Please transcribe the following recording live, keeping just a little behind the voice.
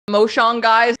Mo Shang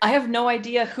guys. I have no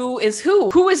idea who is who.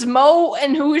 Who is Mo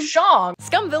and who is Shang?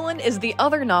 Scum Villain is the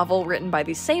other novel written by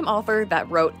the same author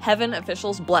that wrote Heaven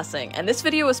Official's Blessing, and this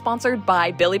video is sponsored by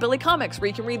Billy Comics, where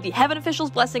you can read the Heaven Official's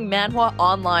Blessing manhwa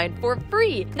online for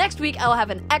free. Next week, I'll have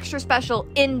an extra special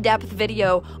in-depth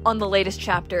video on the latest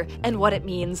chapter and what it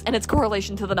means and its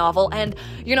correlation to the novel, and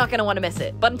you're not gonna want to miss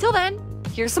it. But until then,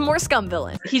 here's some more Scum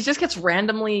Villain. He just gets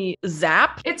randomly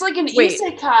zapped. It's like an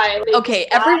isekai. Okay,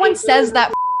 everyone says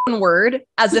that word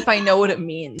as if I know what it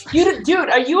means. Dude,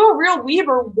 are you a real weeb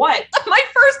or what? My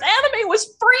first anime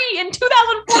was free in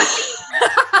 2014.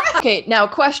 Okay, now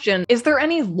question. Is there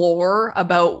any lore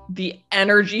about the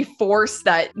energy force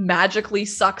that magically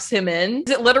sucks him in?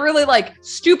 Is it literally like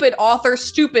stupid author,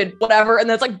 stupid whatever, and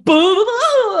then it's like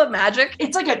magic?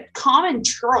 It's like a common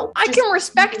trope. I can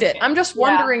respect it. I'm just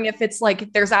wondering if it's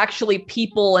like there's actually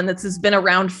people and this has been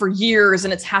around for years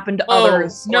and it's happened to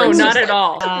others. No, not at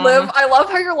all. Liv, I love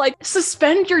how you're like,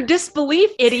 suspend your disbelief,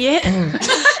 idiot.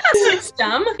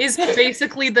 Scum is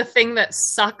basically the thing that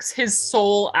sucks his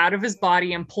soul out of his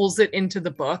body and pulls it into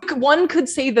the book. One could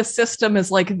say the system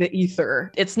is like the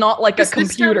ether. It's not like a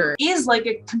computer. Is like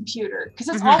a computer because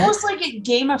it's almost like it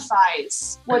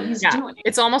gamifies what he's doing.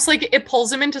 It's almost like it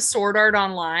pulls him into Sword Art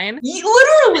Online.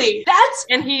 Literally,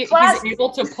 and he's able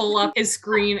to pull up his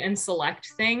screen and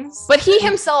select things. But he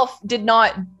himself did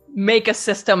not make a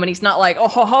system, and he's not like, oh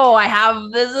ho ho, I have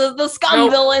this is the Scum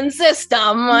Villain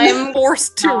system. I'm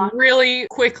forced to really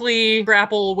quickly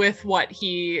grapple with what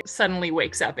he suddenly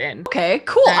wakes up in. Okay,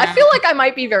 cool. I feel like I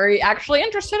might be very actually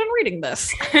interested in reading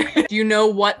this. Do you know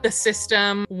what the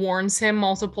system warns him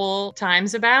multiple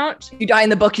times about? You die in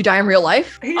the book, you die in real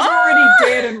life? He's already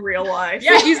dead in real life.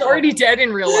 Yeah, he's already dead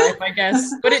in real life, I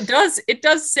guess. But it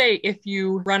does say if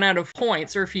you run out of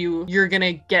points or if you're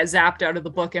gonna get zapped out of the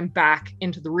book and back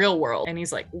into the real world. And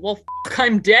he's like, well,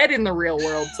 I'm dead in the real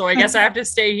world, so I guess I have to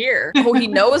stay here. Oh, he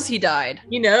knows he died.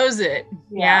 He knows it.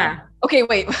 Yeah. Okay,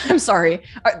 wait, I'm sorry.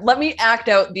 All right, let me act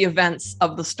out the events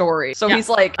of the story. So he's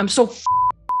like, I'm so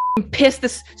pissed,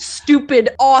 this stupid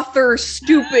author,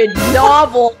 stupid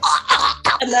novel.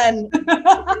 And then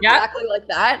exactly like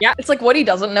that. Yeah. It's like what he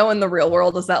doesn't know in the real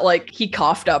world is that like he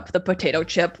coughed up the potato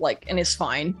chip like and is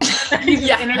fine. He's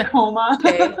in a coma.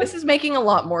 Okay, this is making a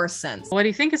lot more sense. What do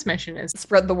you think his mission is?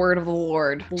 Spread the word of the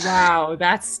Lord. Wow,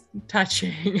 that's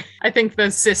touching. I think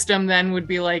the system then would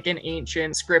be like an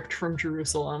ancient script from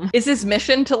Jerusalem. Is his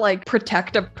mission to like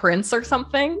protect a prince or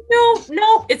something?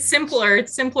 No, it's simpler.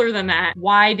 It's simpler than that.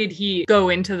 Why did he go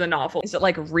into the novel? Is it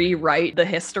like rewrite the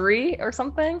history or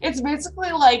something? It's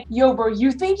basically like, yo, bro, you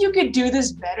think you could do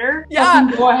this better? Yeah.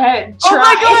 Go ahead. Try. Oh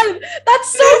my god, that's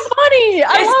so funny.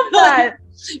 I love that.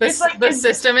 The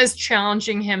system is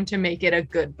challenging him to make it a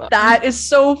good book. That is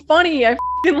so funny. I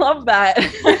love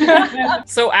that.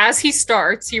 So as he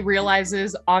starts, he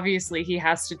realizes obviously he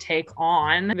has to take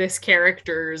on this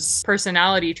character's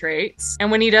personality traits.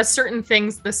 And when he does certain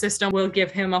things, the system will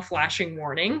give him a flashing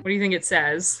warning. What do you think it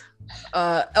says?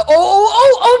 Oh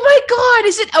my god,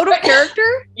 is it out of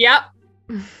character? Yep.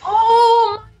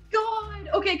 Oh my god.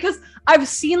 Okay, because I've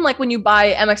seen like when you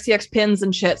buy MXTX pins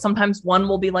and shit, sometimes one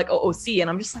will be like OOC, and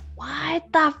I'm just like,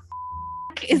 what the f?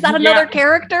 Is that another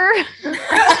character?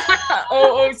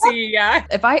 OOC, yeah.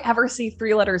 If I ever see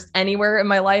 3 letters anywhere in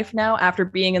my life now, after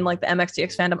being in like the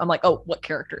MXTX fandom, I'm like, oh, what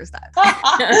character is that?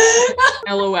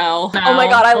 LOL. Oh my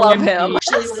god, I love him.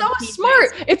 Actually, That's so smart.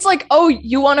 It's like, oh,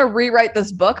 you want to rewrite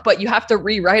this book, but you have to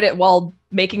rewrite it while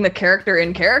making the character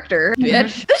in character.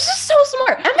 Bitch. This is so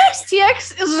smart.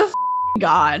 MXTX is a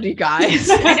god, you guys.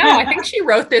 I know. I think she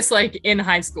wrote this like in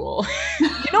high school. You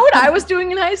know what I was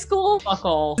doing in high school? Fuck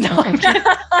all. No,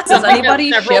 does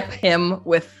anybody ship him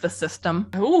with the system?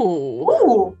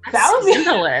 Ooh, that would be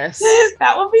scandalous.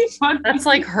 That would be fun. That's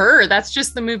like Her. That's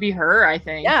just the movie Her, I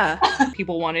think. Yeah.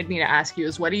 People wanted me to ask you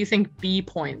is what do you think B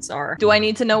points are? Do I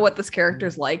need to know what this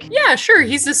character's like? Yeah, sure.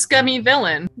 He's a scummy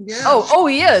villain. Yeah. Oh,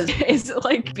 he is. Is it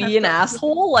like be an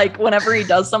asshole? Like whenever he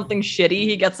does something shitty,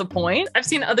 he gets a point? I've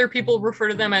seen other people refer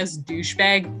to them as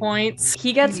douchebag points.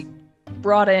 He gets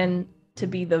brought in to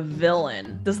be the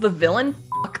villain. Does the villain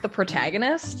fuck the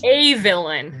protagonist? A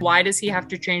villain. Why does he have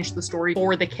to change the story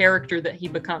for the character that he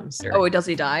becomes? Oh, does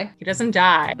he die? He doesn't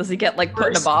die. Does he get like put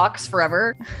in a box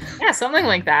forever? Yeah, something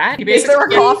like that. He Is there a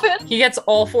coffin? He gets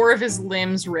all 4 of his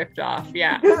limbs ripped off.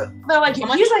 Yeah. They're like,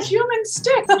 he's a human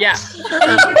stick. Yeah.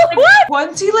 And like,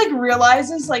 once he like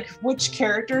realizes like which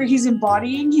character he's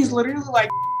embodying, he's literally like,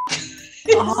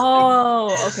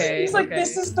 oh, okay. He's like,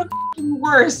 this is the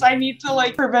worst. I need to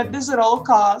like prevent this at all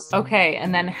costs. Okay,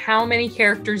 and then how many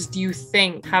characters do you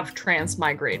think have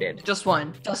transmigrated? Just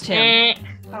one. Just him.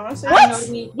 Honestly,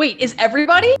 What? Wait, is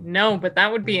everybody? No, but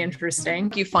that would be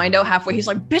interesting. You find out halfway, he's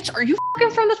like, bitch, are you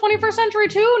fucking from the 21st century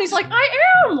too? And he's like, I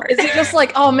am. Is it just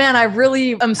like, oh man, I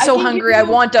really am so think hungry. you I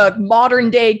know- want a modern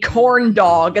day corn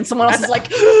dog. And someone else is like,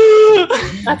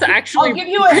 That's actually I'll give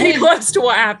you a pretty hint. close to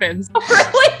what happens.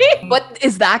 really? But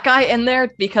is that guy in there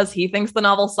because he thinks the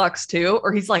novel sucks too?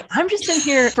 Or he's like, I'm just in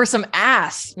here for some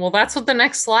ass. Well, that's what the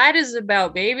next slide is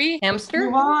about, baby. Hamster?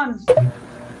 Move on.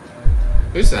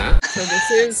 Who's that? So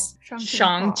this is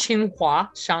Shang Qinghua,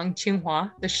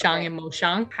 the Shang and Mo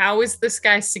Shang. How is this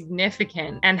guy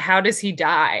significant and how does he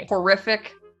die?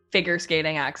 Horrific figure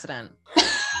skating accident.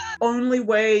 Only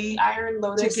way Iron to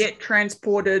Lotus. get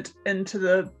transported into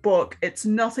the book. It's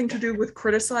nothing to do with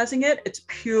criticizing it. It's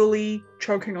purely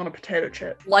choking on a potato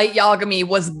chip. Light Yagami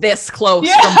was this close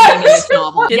Yeah. from being in this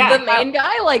novel. Did Yeah. the main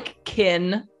guy like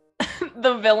kin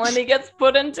the villain he gets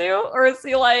put into? Or is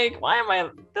he like, why am I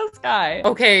this guy?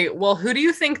 Okay, well, who do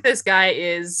you think this guy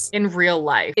is in real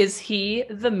life? Is he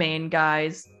the main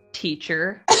guy's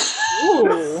teacher?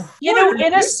 Ooh. You know,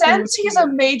 in a sense, he's a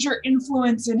major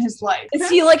influence in his life. Is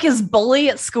he like his bully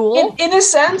at school? In a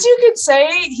sense, you could say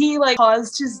he like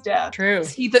caused his death. True.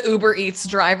 Is he the Uber Eats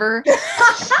driver?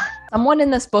 Someone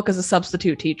in this book is a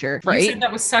substitute teacher, You right? said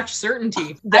that with such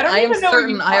certainty. That don't I am even know where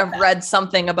certain you I got have that. read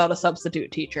something about a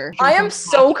substitute teacher. I am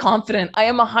so confident. I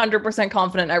am 100%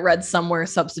 confident I read somewhere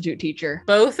substitute teacher.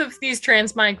 Both of these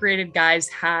transmigrated guys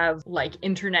have like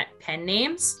internet pen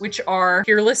names, which are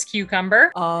Fearless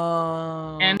Cucumber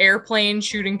and Airplane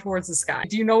Shooting Towards the Sky.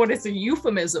 Do you know what it's a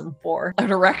euphemism for? a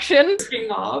direction? King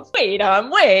of. Wait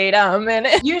a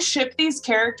minute. You ship these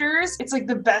characters, it's like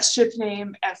the best ship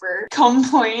name ever.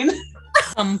 Complain.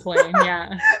 Complain, yeah.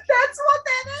 That's what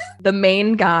that is. The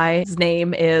main guy's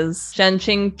name is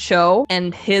Shenqing Cho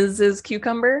and his is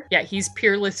Cucumber. Yeah, he's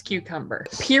Peerless Cucumber.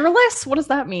 Peerless? What does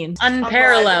that mean?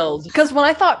 Unparalleled. Because when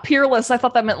I thought peerless, I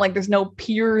thought that meant like there's no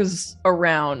peers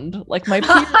around. Like my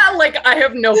peers. Like, I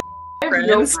have no I have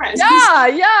no friends. friends.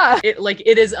 Yeah.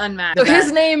 It is unmatched. So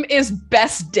his name is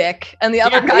Best Dick, and the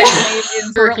other Yeah. guy's name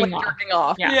is Jerking jerking off. jerking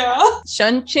off. Yeah. Yeah.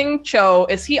 Shenqing Cho,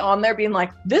 is he on there being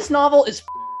like, this novel is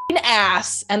f***ing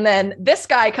ass? And then this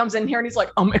guy comes in here and he's like,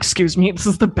 excuse me, this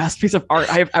is the best piece of art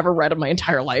I have ever read in my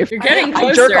entire life. You're getting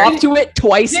I jerk closer. off to it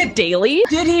twice Did- daily.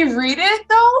 Did he read it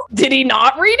though? Did he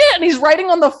not read it? And he's writing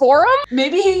on the forum?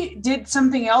 Maybe he did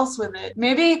something else with it.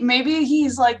 Maybe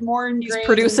he's like more He's ingrained.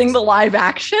 producing the live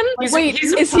action? He's- Wait,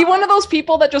 he's a- is he one of those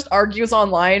people that just argues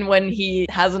online when he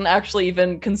hasn't actually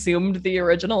even consumed the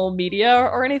original media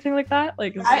or anything like that?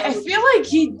 Like, is I feel like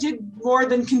he did more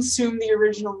than consume the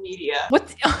original media.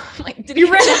 what? Like, did You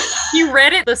read it. You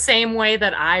read it the same way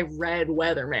that I read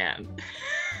Weatherman.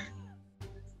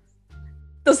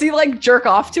 Does he like jerk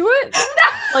off to it?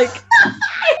 Like,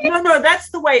 No, that's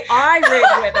the way I read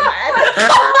with him.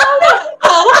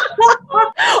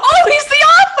 oh, he's the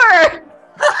author!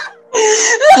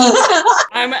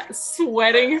 I'm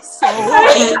sweating so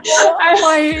hard. Oh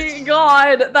my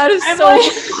god, that is I'm so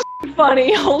like-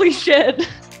 funny. Holy shit.